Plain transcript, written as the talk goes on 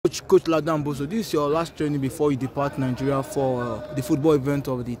Coach Ladan Bosso, this is your last training before you depart Nigeria for the football event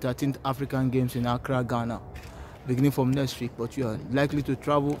of the 13th African Games in Accra, Ghana, beginning from next week. But you are likely to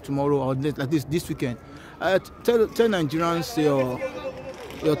travel tomorrow or like this weekend. Tell Nigerians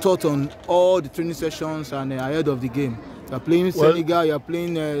your thoughts on all the training sessions and ahead of the game. You are playing Senegal, you are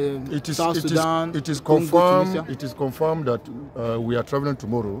playing South Sudan. It is confirmed. It is confirmed that we are traveling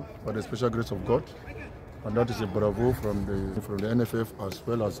tomorrow by the special grace of God. And that is a bravo from the NFF as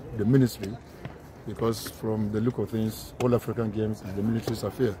well as the ministry, because from the look of things, all African Games is the ministry's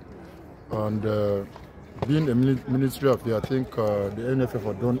affair. And being a ministry affair, I think the NFF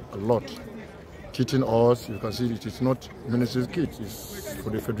have done a lot, teaching us. You can see it is not ministry's kids, it's for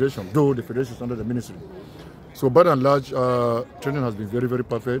the federation, though the federation is under the ministry. So by and large, training has been very, very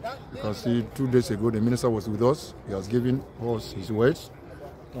perfect. You can see 2 days ago, the minister was with us. He has given us his words.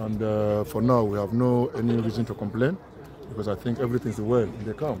 And for now, we have any reason to complain, because I think everything is well in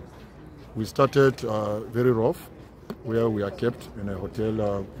the camp. We started very rough, where we are kept in a hotel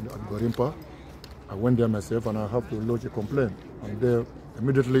at Gorimpa. I went there myself and I have to lodge a complaint. And there,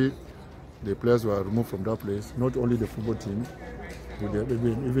 immediately, the players were removed from that place. Not only the football team,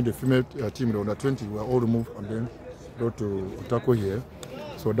 even the female team, the under 20, were all removed and then brought to Otako here.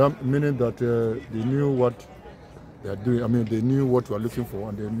 So that meaning that they knew what they are doing. I mean, they knew what we are looking for,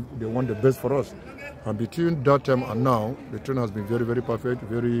 and they want the best for us. And between that time and now, the training has been very, very perfect.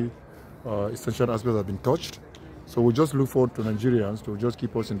 Very essential aspects have been touched. So we just look forward to Nigerians to just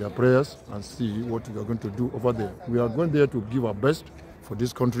keep us in their prayers and see what we are going to do over there. We are going there to give our best for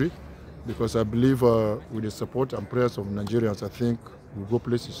this country, because I believe with the support and prayers of Nigerians, I think we'll go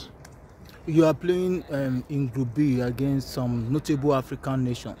places. You are playing in Group B against some notable African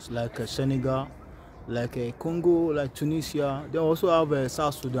nations like Senegal, like Congo, like Tunisia. They also have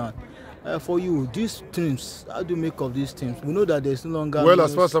South Sudan. For you, these teams, how do you make of these teams? We know that there's no longer... Well,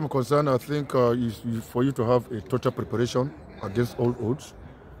 as far as I'm concerned, I think for you to have a total preparation against all odds.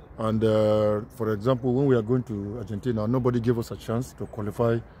 And for example, when we are going to Argentina, nobody gave us a chance to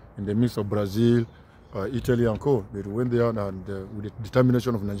qualify in the midst of Brazil, Italy and co. But we went there and with the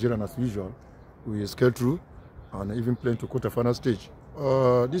determination of Nigeria as usual, we scaled through and even playing to quarter-final stage.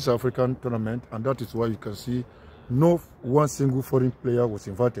 This is an African tournament, and that is why you can see no one single foreign player was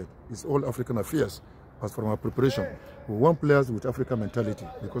invited. It's all African affairs as from our preparation. We want players with African mentality,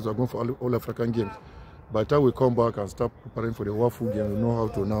 because we're going for all African games. By the time we come back and start preparing for the WAFU game, we know how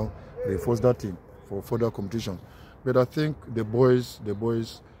to now reinforce that team for further competition. But I think the boys,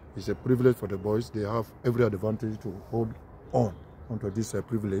 it's a privilege for the boys. They have every advantage to hold onto this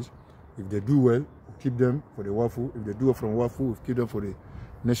privilege. If they do well, we'll keep them for the WAFU. If they do well from WAFU, we'll keep them for the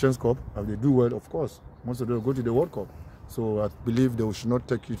Nations Cup. If they do well, of course, most of them will go to the World Cup. So I believe they should not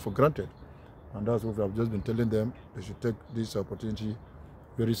take it for granted. And that's what I've just been telling them. They should take this opportunity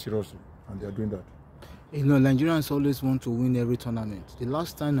very seriously, and they are doing that. You know, Nigerians always want to win every tournament. The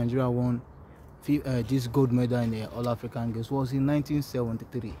last time Nigeria won this gold medal in the All-African Games was in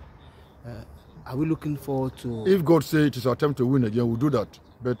 1973. Are we looking forward to... If God says it is our time to win again, we'll do that.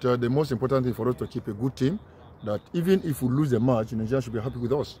 But the most important thing for us to keep a good team, that even if we lose the match, Nigeria should be happy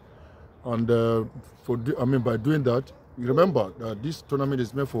with us. And by doing that, you remember that this tournament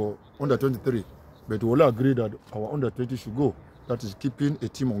is meant for under 23, but we all agree that our under 20 should go. That is keeping a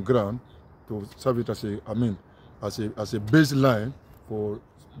team on ground to serve it as a baseline for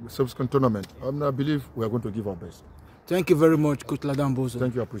subsequent tournament. And I believe we are going to give our best. Thank you very much, Coach Ladan Bosso.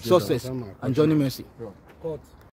 Thank you, I appreciate Success and Johnny Messi. Yeah.